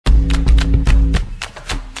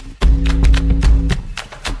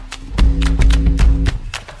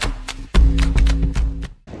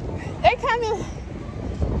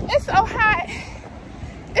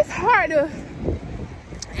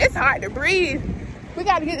hard to breathe. We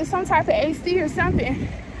got to get some type of AC or something.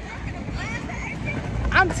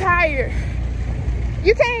 I'm tired.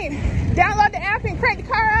 You can't download the app and crank the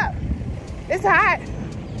car up. It's hot.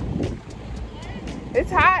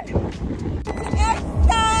 It's hot.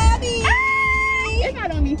 It's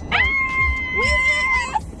not on me.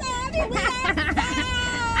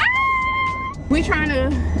 We're trying to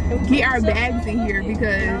get our bags in here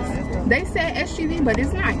because they said SUV, but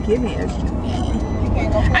it's not giving SUV.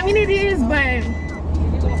 I mean, it is, but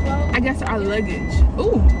I guess our luggage.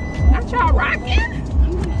 Ooh, not y'all rocking?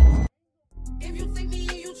 If you see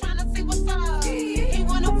me, you tryna see what's up. He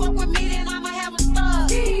wanna fuck with me, then I'ma have a stuck.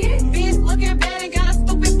 Bitch looking bad and got a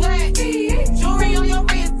stupid black. Jewelry on your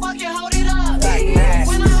wrist, fuck it, hold it up.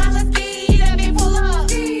 When I holla ski, that mean pull up.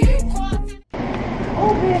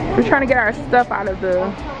 We're trying to get our stuff out of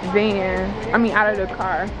the van. I mean, out of the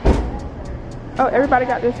car. Oh, everybody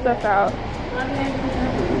got their stuff out.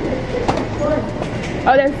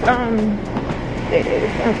 Oh, that's it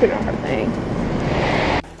is. I'm putting on her thing.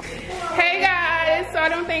 Hey guys, so I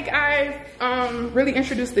don't think I've really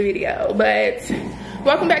introduced the video, but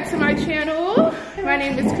welcome back to my channel. My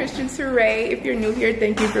name is Kristianteree. If you're new here,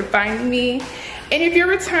 thank you for finding me, and if you're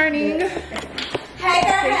returning, hey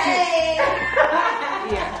girl, hey.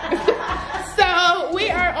 Yeah. So we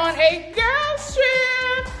are on a girls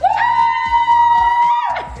trip.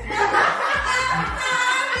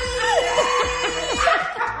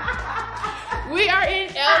 We are in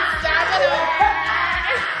El Salvador.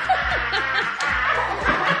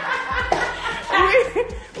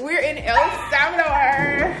 We're in El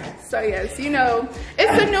Salvador. So yes, you know,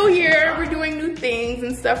 it's a new year. We're doing new things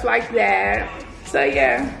and stuff like that. So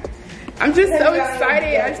yeah, I'm just so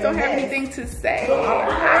excited. I just don't have anything to say.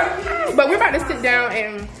 But we're about to sit down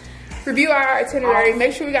and review our itinerary,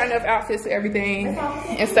 make sure we got enough outfits and everything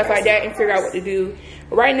and stuff like that, and figure out what to do.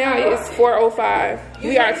 Right now it's 4:05.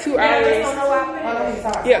 We are 2 hours.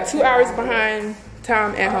 Yeah, 2 hours behind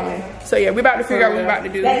time at home. So yeah, we're about to figure out what we're about to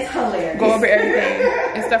do. That's hilarious. Go over everything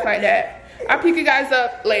and stuff like that. I'll pick you guys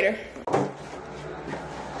up later.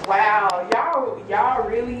 Wow, y'all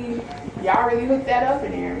really hooked that up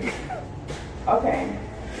in here. Okay.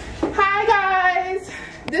 Hi guys.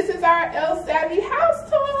 This is our El Savvy house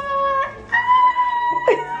tour.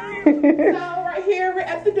 So right here, we're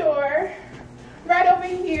at the door. Right over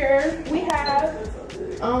here, we have,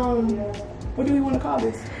 what do we want to call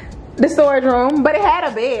this? The storage room, but it had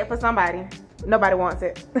a bed for somebody. Nobody wants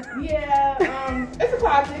it. Yeah, it's a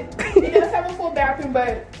closet. It does have a full bathroom,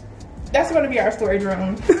 but that's going to be our storage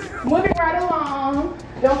room. Moving right along.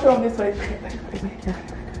 Don't show them this way.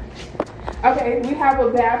 Okay, we have a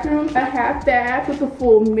bathroom, a half bath with a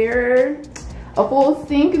full mirror, a full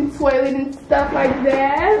sink and toilet and stuff like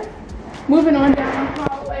that. Moving on down the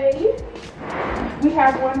hallway, we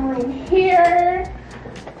have one room here.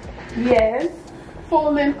 Yes,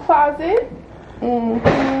 full length closet.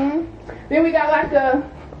 Then we got like a,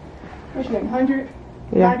 what's your name, 100?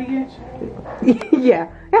 Yeah. 90 inch? Yeah.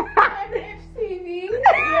 100-inch TV.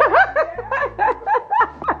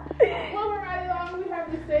 Moving right along, we have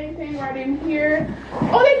the same thing right in here.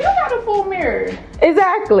 Oh, they do got a full mirror.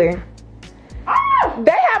 Exactly. Oh!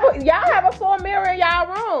 Y'all have a full mirror in y'all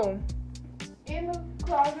room. In the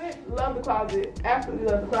closet. Love the closet. Absolutely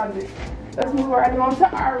love the closet. Let's move right along to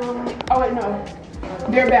our room. Oh wait, no.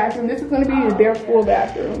 Their bathroom. This is going to be in their full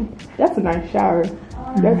bathroom. That's a nice shower.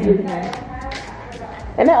 That's really nice.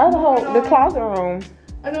 And the other the closet room.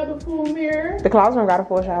 Another full mirror. The closet room got a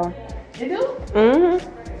full shower. It do?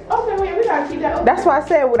 Mm-hmm. Okay, wait, we gotta keep that open. That's why I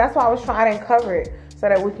said, that's why I was trying to cover it so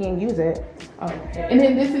that we can use it. Okay. And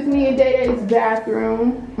then this is me and Day-Day's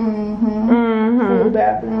bathroom. Full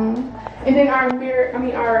bathroom. And then our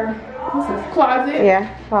mirror, what's this, closet.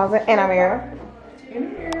 Yeah, closet and a mirror. And a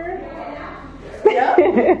mirror. Yep.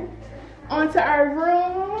 Onto our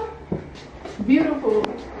room. Beautiful.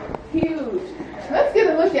 Huge. Let's get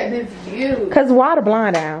a look at this view. Cause water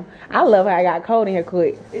blind down. I love how I got cold in here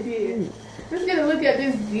quick. It is. Let's get a look at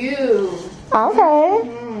this view. Okay.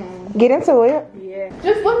 Get into it. Yeah.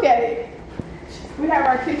 Just look at it. We have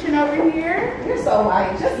our kitchen over here. You're so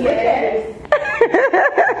light. Just look at it. And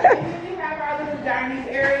then we have our little dining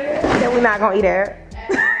area. That we're not gonna eat at.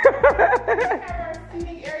 We have our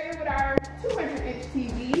seating area with our 200-inch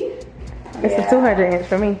TV. It's a 200-inch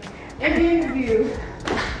for me. And then the view.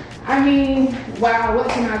 I mean, wow, what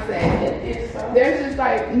can I say? There's just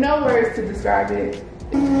like no words to describe it.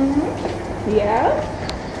 Yeah.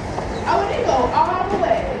 Oh, and they go all the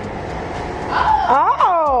way.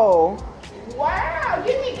 Oh. Wow.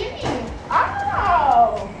 Give me.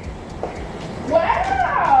 Oh.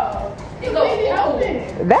 Wow. It's really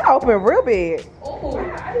open. That opened real big. Oh,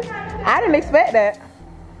 wow. I did not know I didn't expect that.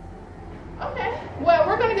 Okay. Well,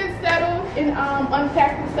 we're gonna get settled and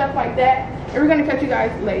unpack and stuff like that, and we're gonna catch you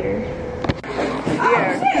guys later.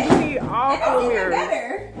 Yeah, we need all full mirrors.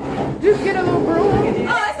 Just get a little broom. Oh,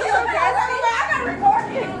 it's still okay. I gotta record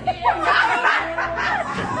it.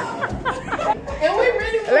 And we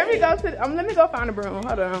really Let me go find a broom.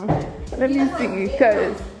 Hold on. Let me see,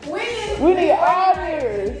 cause we need all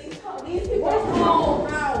mirrors. It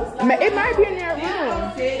might be in their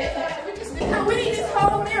room. We need this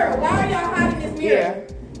whole mirror. Why are y'all hiding this mirror? Yeah.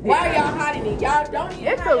 Why are y'all hiding it? Y'all don't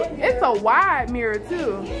even It's a wide mirror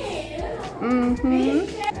too.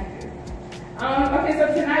 Okay, so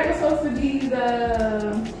tonight was supposed to be the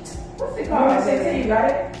what's it called? You got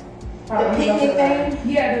it? The picnic thing?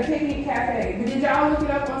 Yeah, the picnic cafe. But did y'all look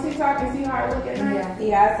it up on TikTok and see how it looked at night?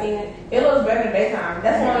 Yeah, I seen it. It looks better in daytime.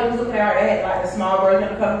 That's why I was looking at it. It had like the small version of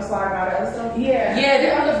the cover slide and all that other stuff. Yeah. Yeah,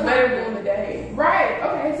 that looks better during the day. Right.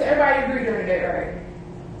 Okay, so everybody agreed during the day, right?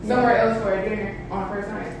 Somewhere else for a dinner on first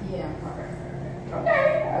night? Yeah.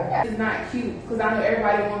 Okay. It's not cute because I know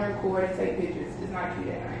everybody want to record and take pictures. It's not cute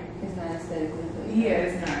at night. It's not aesthetically good. Yeah,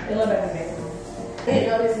 it's not. It looks better in daytime. I didn't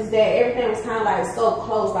notice is that everything was kind of like so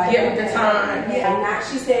close. Like with the time. Yeah.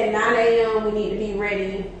 She said 9 a.m. we need to be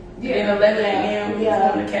ready. Yeah. And 11 a.m. we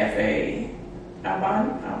Yeah. go to the cafe.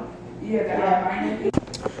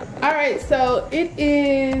 All right, so it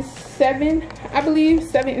is 7, I believe,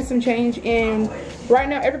 7 and some change, and right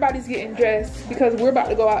now everybody's getting dressed because we're about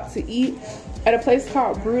to go out to eat at a place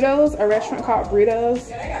called Bruto's, a restaurant called Bruto's.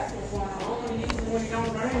 Yeah, they got something going on. Usually when it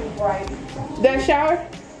don't rain, right? That shower?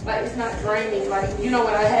 Like it's not draining. Like you know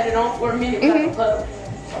when I had it on for a minute, like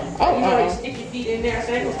Oh, you know, you stick your feet in there,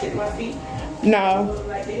 so I ain't gonna stick my feet. No.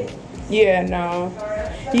 Like that. Yeah, no.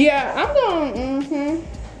 Yeah, I'm going.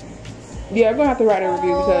 Yeah, I'm gonna have to write a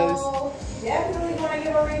review because Definitely gonna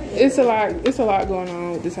give a review. it's a lot going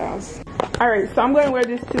on with this house. All right, so I'm gonna wear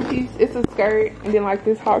this 2-piece. It's a skirt and then like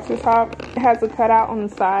this halter top. It has a cutout on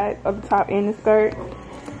the side of the top and the skirt.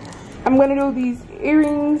 I'm gonna do these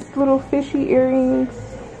earrings, little fishy earrings.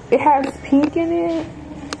 It has pink in it,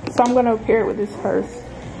 so I'm gonna pair it with this first.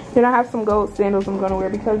 Then I have some gold sandals I'm gonna wear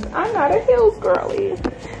because I'm not a heels girly.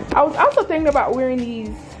 I was also thinking about wearing these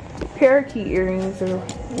parakeet earrings or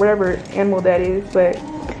whatever animal that is, but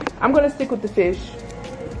I'm gonna stick with the fish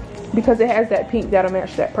because it has that pink that'll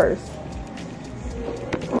match that purse.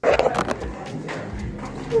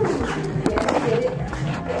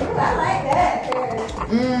 I like that.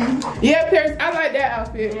 Yeah, Paris, I like that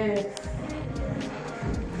outfit.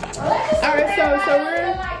 All right, so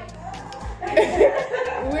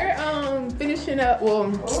we're finishing up.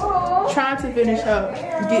 Well, trying to finish up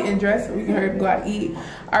getting dressed so we can hurry up and go out and eat.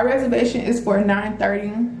 Our reservation is for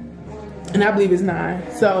 9:30, and I believe it's 9.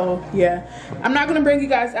 So yeah, I'm not gonna bring you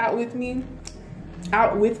guys out with me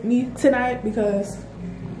tonight because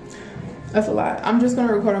that's a lot. I'm just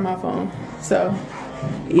gonna record on my phone. So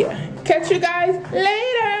yeah, catch you guys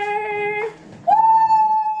later. Woo!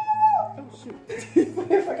 Oh shoot.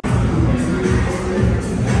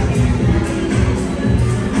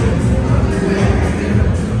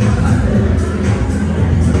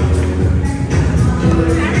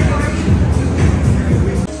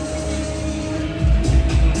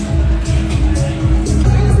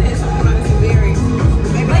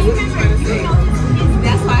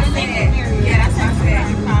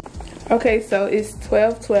 Okay, so it's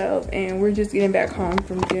 12:12 and we're just getting back home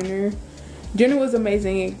from dinner. Dinner was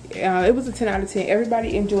amazing. It was a 10 out of 10.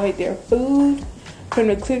 Everybody enjoyed their food. From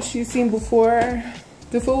the clips you've seen before,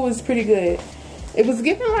 the food was pretty good. It was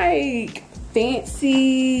giving like fancy,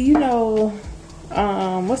 you know,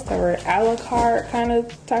 what's the word, a la carte kind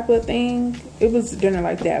of type of thing. It was dinner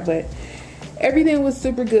like that, but everything was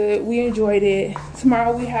super good. We enjoyed it.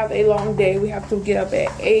 Tomorrow we have a long day. We have to get up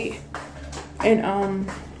at 8 and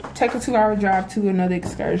take a 2-hour drive to another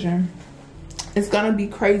excursion. It's gonna be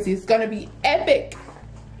crazy. It's gonna be epic.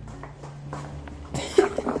 I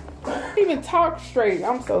can't even talk straight.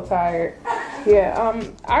 I'm so tired. Yeah,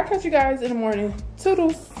 I'll catch you guys in the morning.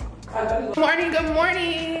 Toodles. Good morning, good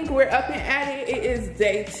morning. We're up and at it. It is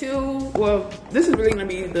day 2. Well, this is really gonna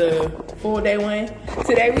be the full day one.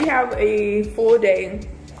 Today we have a full day,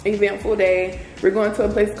 eventful day. We're going to a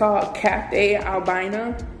place called Cafe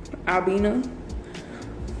Albina,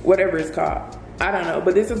 whatever it's called. I don't know,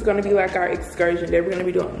 but this is gonna be like our excursion. We're gonna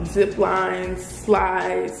be doing zip lines,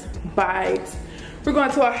 slides, bikes. We're going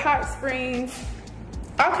to a hot springs,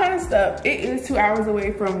 all kind of stuff. It is 2 hours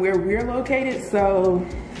away from where we're located, so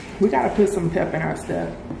we gotta put some pep in our stuff,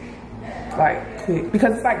 like quick,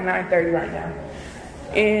 because it's like 9:30 right now.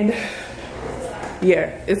 And yeah,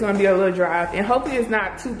 it's gonna be a little drive, and hopefully it's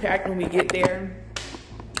not too packed when we get there.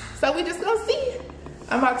 So we just gonna see.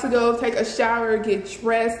 I'm about to go take a shower, get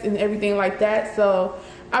dressed and everything like that. So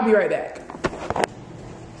I'll be right back.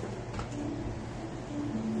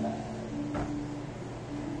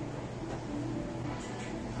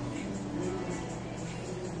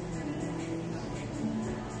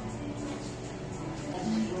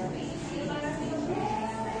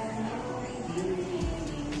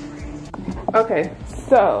 Okay,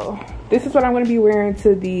 so this is what I'm going to be wearing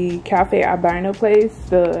to the Cafe Albino place,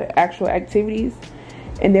 the actual activities.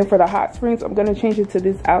 And then for the hot springs, I'm going to change it to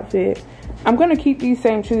this outfit. I'm going to keep these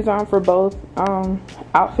same shoes on for both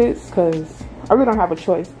outfits because I really don't have a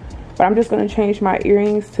choice. But I'm just going to change my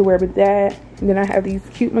earrings to wear with that. And then I have these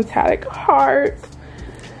cute metallic hearts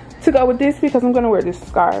to go with this because I'm going to wear this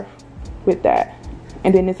scarf with that.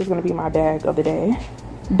 And then this is going to be my bag of the day.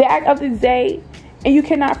 Bag of the day. And you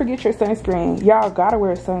cannot forget your sunscreen. Y'all gotta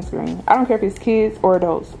wear sunscreen. I don't care if it's kids or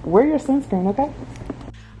adults. Wear your sunscreen, okay?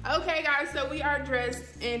 Okay, guys, so we are dressed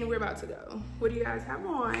and we're about to go. What do you guys have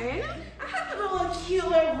on? I have a little cute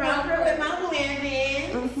little romper with my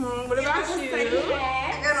women. What about you?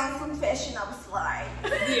 I got on some fashionable slide.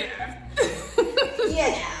 Yeah.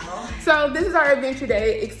 Yeah. So this is our adventure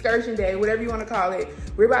day, excursion day, whatever you want to call it.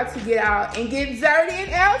 We're about to get out and get dirty in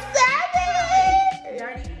El Salvador.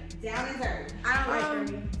 Dirty? Down and dirty. I don't like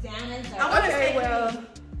dirty. Down and dirty. Okay, well,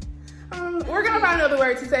 we're gonna find another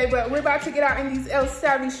word to say, but we're about to get out in these El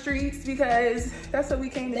Salvador streets because that's what we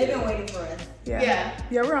came to do. They've been waiting for us. Yeah,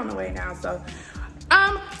 we're on the way now. So,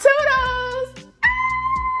 toodles.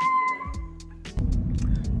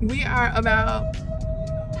 We are about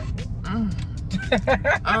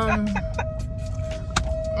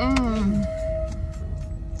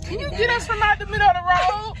Can you get us from out the middle of the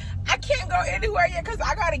road? I can't go anywhere yet because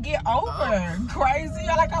I gotta get over. Crazy.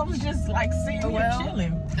 Like I was just like sitting here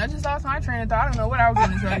chilling. I just lost my train of thought. I don't know what I was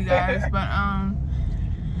gonna tell you guys, but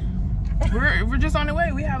we're just on the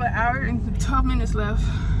way. We have an hour and 12 minutes left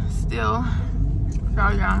still. So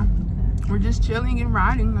yeah, we're just chilling and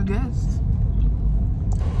riding, I guess.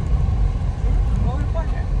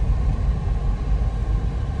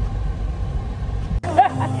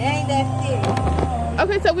 Ain't that serious?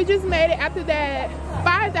 Okay, so we just made it after that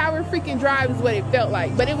 5-hour freaking drive is what it felt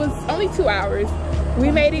like, but it was only 2 hours. We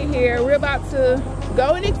made it here. We're about to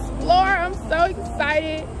go and explore. I'm so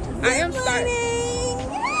excited. I am starting.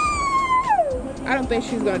 I don't think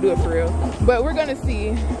she's gonna do it for real, but we're gonna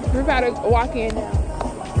see. We're about to walk in now.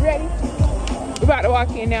 You ready? We're about to walk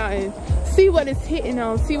in now and see what it's hitting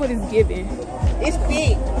on, see what it's giving. It's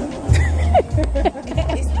big.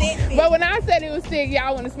 It's thick. But when I said it was thick,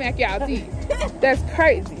 y'all want to smack y'all teeth. That's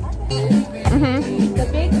crazy. The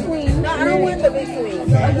big swing. No, I don't want the big swing.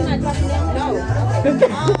 Oh, you're not talking down? No.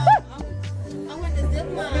 I want the zip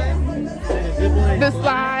line. The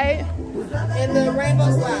slide. And the rainbow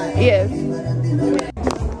slide. Yes.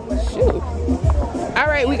 Shoot. All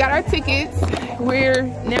right, we got our tickets. We're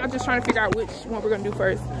now just trying to figure out which one we're gonna do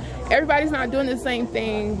first. Everybody's not doing the same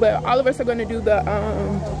thing, but all of us are gonna do the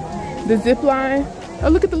zip line. Oh,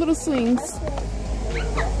 look at the little swings.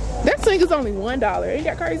 That swing is only $1. Ain't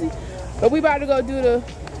that crazy? But we about to go do the.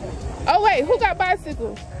 Oh wait, who got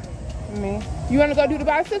bicycle? Me. You wanna go do the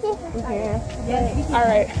bicycle? We can. All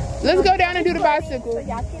right, let's go down and do the bicycle.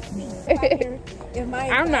 Y'all can see.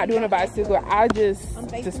 I'm not doing a bicycle. I just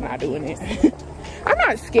not doing it. I'm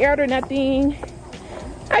not scared or nothing.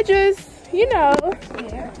 I just, you know.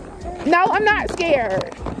 No, I'm not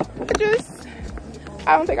scared.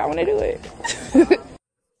 I don't think I want to do it.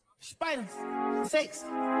 Spiders, sex.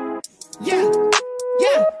 Yeah,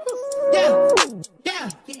 yeah, yeah, yeah,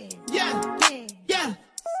 yeah, yeah, yeah,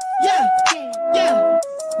 yeah, yeah,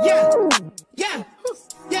 yeah,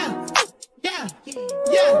 yeah, yeah,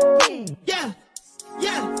 yeah,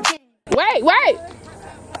 yeah. Wait.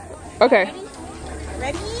 Okay.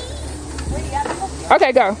 Ready?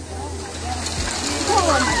 Okay, go.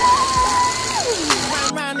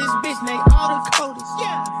 Around this bitch, they all the coldest.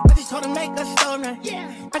 Yeah, I just told her make a stoner.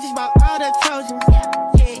 Yeah, I just bought all the Trojans.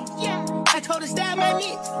 Yeah. I told her stab my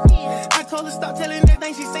neck. I told her stop telling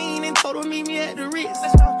everything she seen and told her meet me at the Ritz.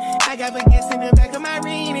 I got baguettes in the back of my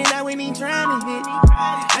ring and I went in trying to hit.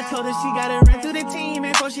 I told her she gotta run through the team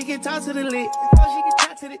before she can talk to the lit. Before she can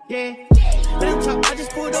talk to the Real talk, I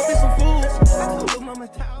just pulled up in some fools. I told her mama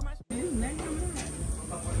towel my.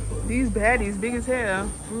 These baddies big as hell.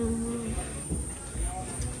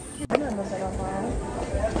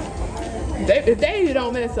 If they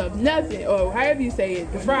don't mess up nothing, or however you say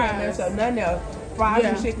it, the fries. Mess up nothing else. Fries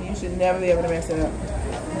and chicken, you should never be able to mess it up.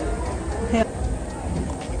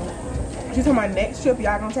 She told my next trip,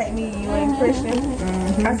 y'all gonna take me, you and Christian.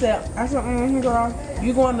 I said, girl,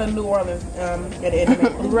 you going to New Orleans at the end of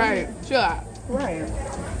May. Right. Chill out. Right.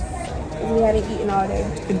 We haven't eaten all day.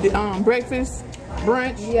 Breakfast,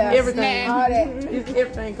 brunch, Everything. All that. It's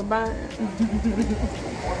everything combined.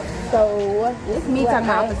 So, it's me talking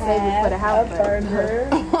about for savings for the house. A burger.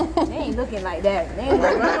 They ain't looking like that. They ain't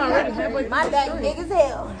like my back big as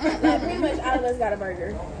hell. Like, pretty much all of us got a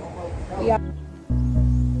burger.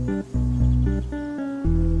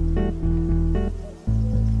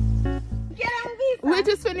 We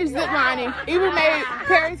just finished zip lining. Even made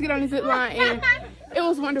parents get on the zip line, and it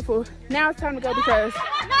was wonderful. Now it's time to go because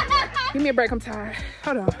give me a break. I'm tired.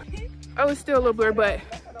 Hold on. Oh, it's still a little blurry, but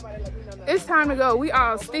it's time to go. We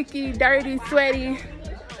all sticky, dirty, sweaty,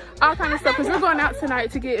 all kind of stuff because we're going out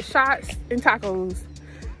tonight to get shots and tacos.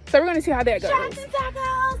 So we're gonna see how that goes. Shots and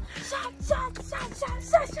tacos. Shot, shot, shot, shot,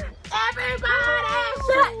 shot, shot. Everybody,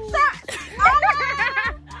 shot, shot.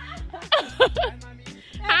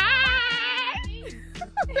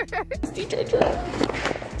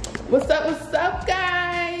 What's up,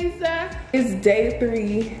 guys? It's day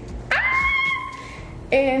 3.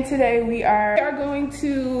 And today we are going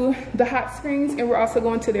to the hot springs, and we're also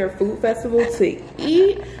going to their food festival to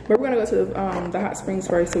eat. But we're gonna go to the hot springs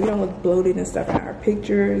first so we don't look bloated and stuff in our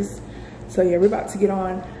pictures. So yeah, we're about to get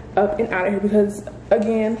on up and out of here because,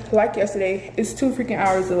 again, like yesterday, it's 2 freaking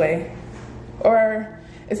hours away. Or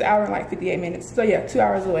it's an hour and like 58 minutes. So yeah, 2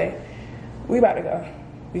 hours away. We about to go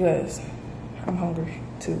because I'm hungry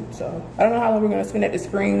too. So I don't know how long we're gonna spend at the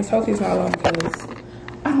springs. Hopefully it's not long because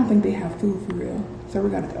I don't think they have food for real. So we're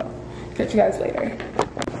gonna go. Catch you guys later.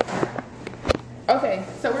 Okay,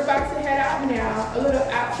 so we're about to head out now. A little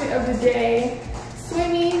outfit of the day.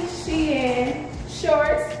 Swimmy, Shein,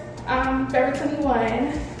 shorts, Forever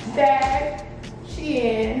 21, bag,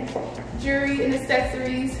 Shein, jewelry and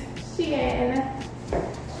accessories, Shein.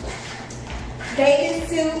 Bathing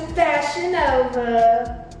suit, Fashion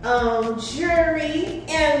Nova, jewelry,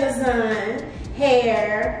 Amazon,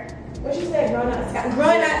 hair. What you say? Growing out the scalp.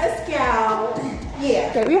 Growing out the scalp. Yeah.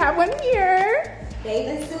 Okay, we have one here.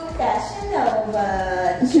 Bathing suit, Fashion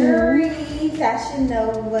Nova, jewelry, Fashion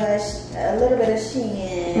Nova, a little bit of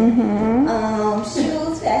Shein.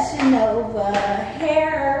 Shoes, Fashion Nova,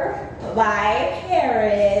 hair by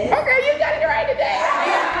Harris. Okay, you got it right today.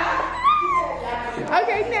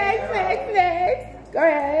 Okay, next. Go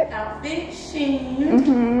ahead. Outfit, Shein.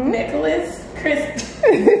 Necklace,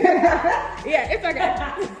 Kristianteree. Yeah, it's okay.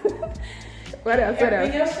 What else?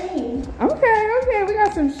 Shein. Okay. We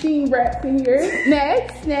got some Shein brats in here.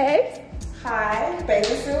 Next. Hi,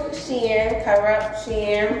 bathing suit, Shein, cover up,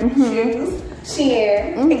 Shein, shoes,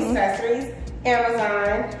 Shein, accessories,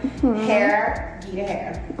 Amazon, hair,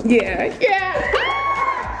 gdwm. Yeah.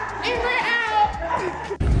 And we're out.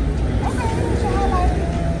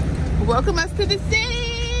 Welcome us to the city.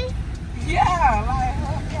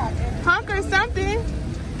 Hunk or something.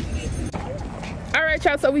 All right,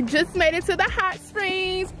 y'all, so we just made it to the hot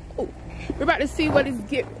springs. Ooh, we're about to see what is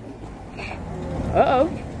giving.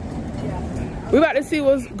 We're about to see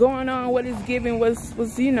what's going on, what is giving,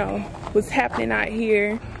 what's happening out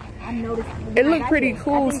here. It looked pretty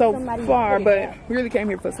cool so far, but we really came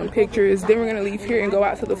here for some pictures. Then we're gonna leave here and go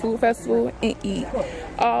out to the food festival and eat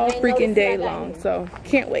all freaking day long. So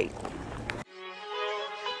can't wait.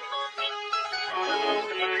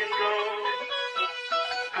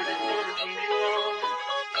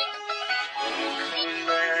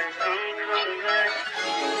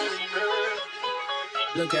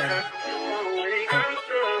 Look at her.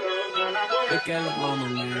 Look at her mama,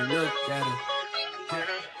 man. Look at her.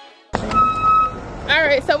 All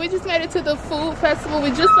right, so we just made it to the food festival.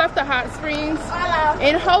 We just left the hot springs,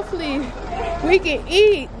 and hopefully we can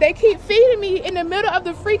eat. They keep feeding me in the middle of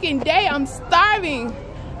the freaking day. I'm starving.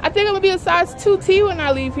 I think I'm gonna be a size 2T when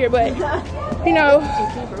I leave here, but you know,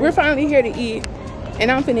 we're finally here to eat,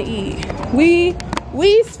 and I'm finna eat. We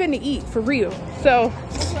finna eat for real. So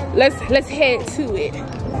let's head to it.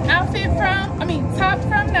 Outfit top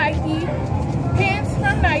from Nike, pants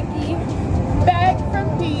from Nike, bag from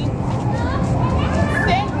P,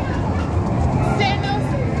 sandals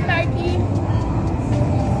Nike.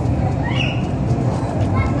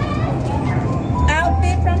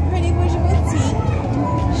 Outfit from Pretty Bougie Boutique,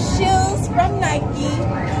 shoes from Nike,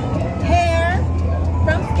 hair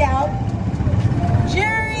from Scalp,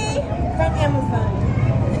 jewelry from Amazon.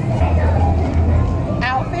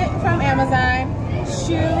 Outfit from Amazon,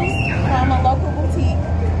 shoes from a local boutique,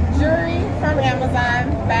 jewelry from Amazon,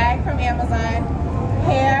 bag from Amazon,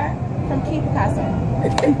 hair from Key Picasso.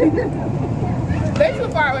 They too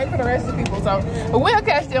far away from the rest of the people, so we'll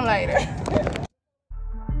catch them later.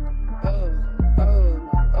 Oh.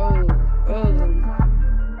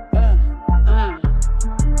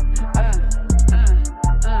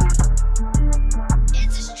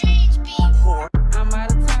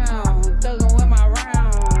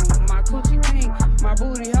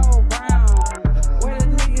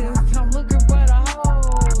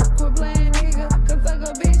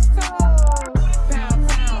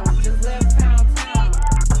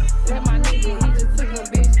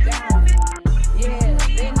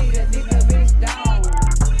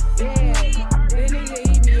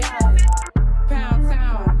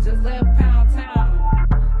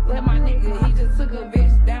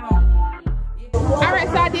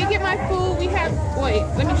 my food. We have, wait,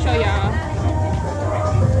 let me show y'all.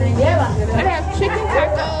 I have chicken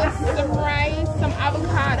tacos, some rice, some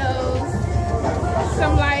avocados,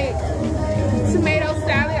 some like tomato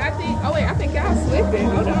salad. I think, oh wait, I think y'all slipping.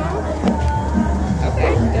 Hold on.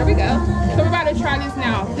 Okay, there we go. So we're about to try this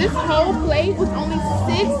now. This whole plate was only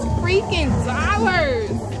 $6 freaking dollars.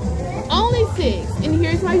 Only $6. And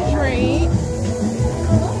here's my drink.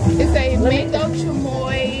 It's a mango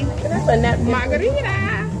chamoy margarita.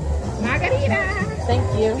 Thank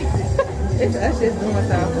you. It's us just doing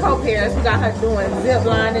some co-parents. We got her doing zip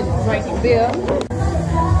line and drinking beer.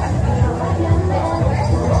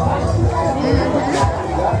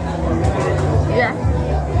 Yeah.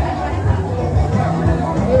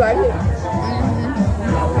 You like it?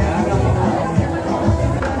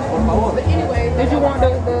 But anyway, Did you want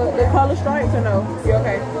the color stripes or no? You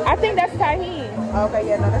okay? I think that's tahini. Okay,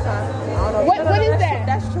 yeah, no, that's fine. I don't know. What is that?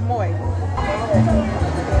 That's chamoy.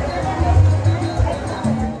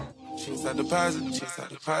 Checks out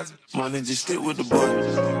deposit. Money just stick with the boy.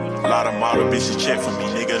 A lot of model bitches check for me.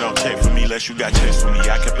 Nigga don't check for me unless you got checks for me.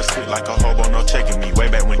 I kept a stick like a hobo, no checking me. Way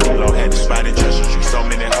back when Kilo had the spot in Chester Street. So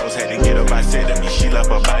many hoes had to get up, I said to me. She left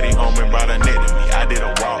her body home and brought her net to me. I did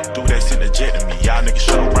a walk, threw that shit to jet to me. Y'all niggas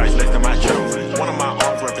show price less than my trophy. One of my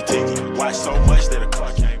arms worth a ticket. Watch so much that a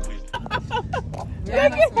car came with it.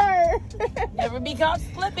 Look at her. Never be caught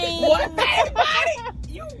slipping. What, everybody?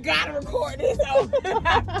 You gotta record this.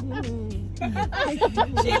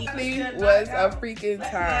 It was a freaking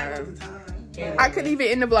time. I couldn't even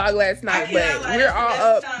end the vlog last night, but we're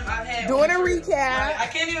all up doing a recap. I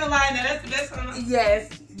can't even lie. That's the best one. Yes,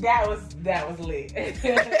 that was lit.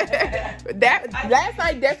 That last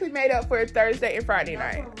night definitely made up for Thursday and Friday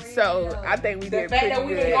night. So I think we did The fact pretty that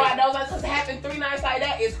we good. didn't go out those because it happened 3 nights like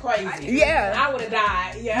that is crazy. Yeah. I would have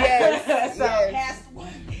died. Yeah. Yes. So, Yes.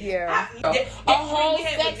 Yeah. a whole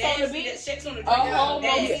sex on the beach. A whole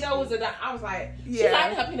mojito was I was like, she Yeah.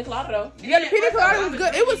 liked her pina colada though. Yeah, the pina colada was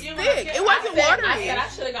good. It was thick. It wasn't I watery. said I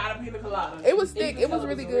should have got a pina colada. It was thick. It was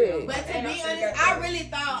really good. But to be honest,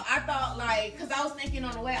 I thought like, cause I was thinking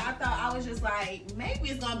on the way, I was just like, maybe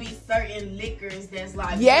it's gonna be certain liquors that's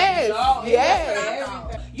like, Yes. No,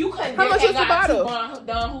 Yes. You couldn't How much get was the bottle?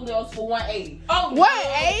 Don Julio's for $180. Oh,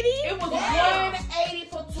 180? It was $180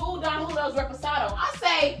 for 2 Don Julio's Reposado. I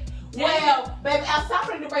say, well, baby, I'll stop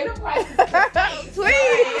putting the rate of prices.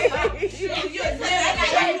 Please.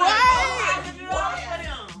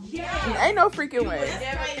 Ain't no freaking way.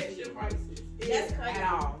 That's crazy.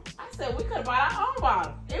 At all. I said we could have bought our own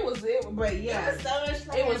bottle. But yeah,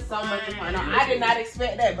 it was so much fun. No, I did not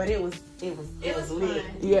expect that, but it was lit.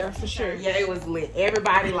 Yeah, for sure. Yeah, it was lit.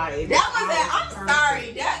 Everybody like That was it. I'm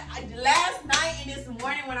sorry. That last night and this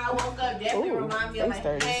morning when I woke up definitely remind me of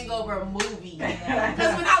a hangover movie.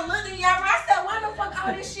 Because when I looked in your room, I said, why the fuck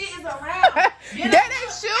all this shit is around? That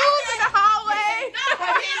ain't shoes in the hallway.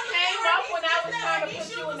 came up when I was trying to put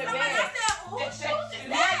you in the bed. I said, whose shoes is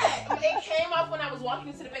that? It came up when I was walking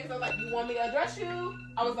into the bed because I was like, you want me to address you?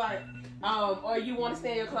 I was like, or you want to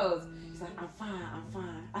stay in your clothes? She's like, I'm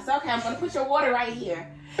fine. I said, okay, I'm going to put your water right here.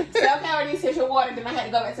 So, okay, I already said your water. Then I had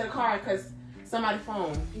to go back to the car because somebody's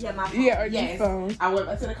phone. Yeah, my phone. Yeah, or Yes. your phone. I went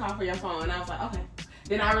back to the car for your phone. And I was like, okay.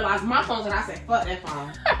 Then I realized my phone's and I said, fuck that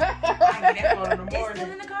phone. I get that phone in the It's morning.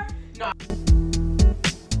 still in the car? No.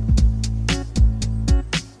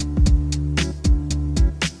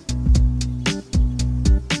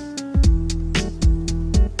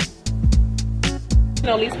 You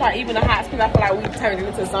know, least part, even the hot springs, I feel like we turned it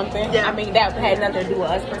into something. Yeah. I mean, that had nothing to do with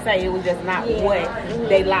us per se. It was just not what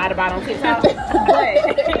they lied about on TikTok. But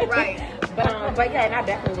Right. But yeah, and I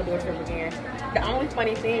definitely would do a trip again. The only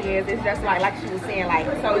funny thing is, it's just like she was saying, like,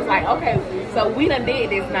 so it's like, okay, so we done did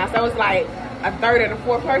this now. So it's like a third or the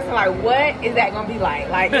fourth person, like, what is that gonna be like?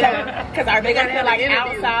 Like, you know, because are they gonna feel like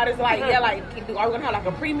outsiders? Like, yeah, like, are we gonna have like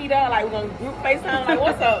a pre-meet up? Like, we're gonna group FaceTime? Like,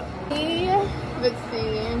 what's up? Let's see.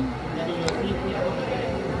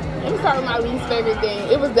 Let me start with my least favorite thing.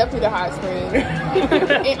 It was definitely the hot spring.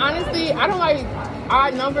 And honestly, I don't like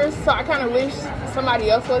odd numbers, so I kind of wish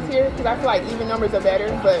somebody else was here because I feel like even numbers are better,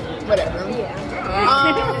 but whatever. Yeah.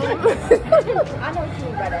 I know what you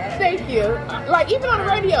mean by that. Thank you. Like, even on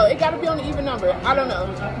the radio, it got to be on the even number. I don't know.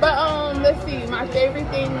 But let's see. My favorite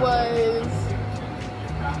thing was,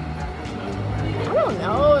 I don't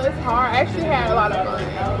know. It's hard. I actually had a lot of fun.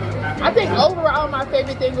 I think overall my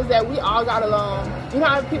favorite thing was that we all got along. You know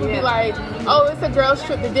how people be like, oh, it's a girls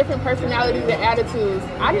trip, the different personalities and attitudes.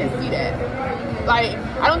 I didn't see that. Like,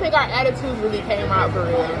 I don't think our attitudes really came out for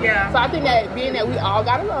real. Yeah. So I think that being that we all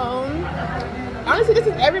got along, honestly, this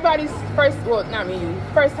is everybody's first, well, not me,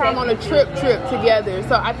 first time on a trip together.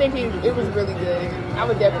 So I think it was really good. I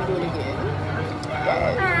would definitely do it again.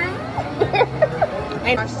 Yes.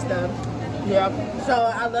 And stuff. Yep. So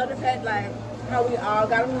I love the fact, like, how we all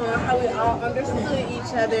got along, how we all understood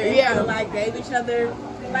each other, and Yeah. kind of, like, gave each other,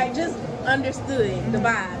 like, just understood the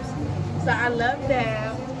vibes. So I love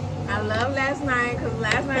that. I love last night, because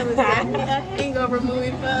last night was definitely a hangover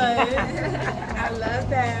movie for us. I love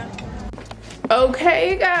that.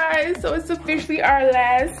 Okay, guys, so it's officially our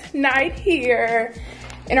last night here.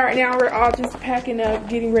 And right now we're all just packing up,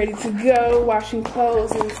 getting ready to go, washing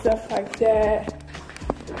clothes and stuff like that.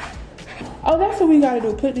 Oh, that's what we gotta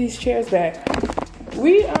do, put these chairs back.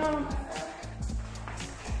 We, you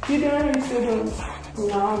doing it or you still doing it?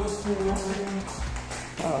 No, I'm just doing that.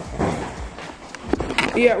 Oh,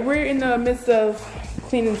 okay. Yeah, we're in the midst of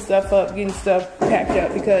cleaning stuff up, getting stuff packed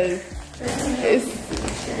up because it's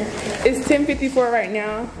 10:54 right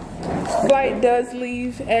now. Flight does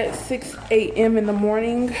leave at 6 a.m. in the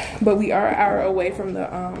morning, but we are an hour away from the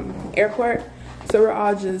airport. So we're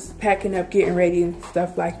all just packing up, getting ready and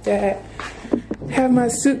stuff like that. Have my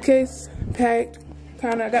suitcase packed,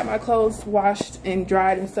 kinda got my clothes washed and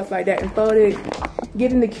dried and stuff like that and folded.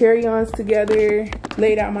 Getting the carry-ons together,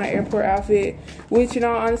 laid out my airport outfit, which in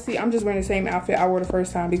all honesty, I'm just wearing the same outfit I wore the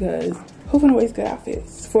first time because who finna waste good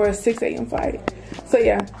outfits for a 6 a.m. flight? So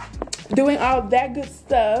yeah, doing all that good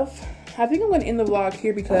stuff. I think I'm gonna end the vlog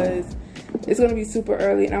here because it's gonna be super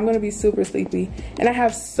early and I'm gonna be super sleepy. And I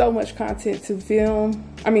have so much content to film.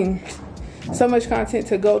 I mean, so much content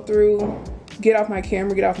to go through, get off my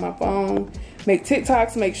camera, get off my phone, make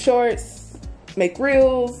TikToks, make shorts, make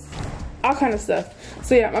reels, all kind of stuff.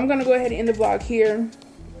 So yeah, I'm gonna go ahead and end the vlog here.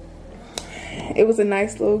 It was a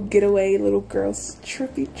nice little getaway, little girls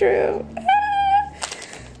trippy trip.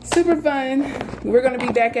 Super fun. We're gonna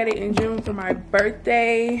be back at it in June for my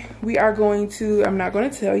birthday. We are going to, I'm not gonna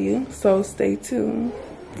tell you, so stay tuned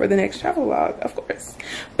for the next travel vlog, of course.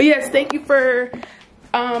 But yes, thank you for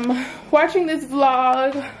watching this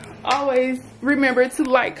vlog. Always remember to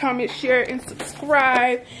like, comment, share, and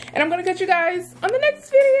subscribe. And I'm gonna catch you guys on the next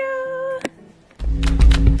video.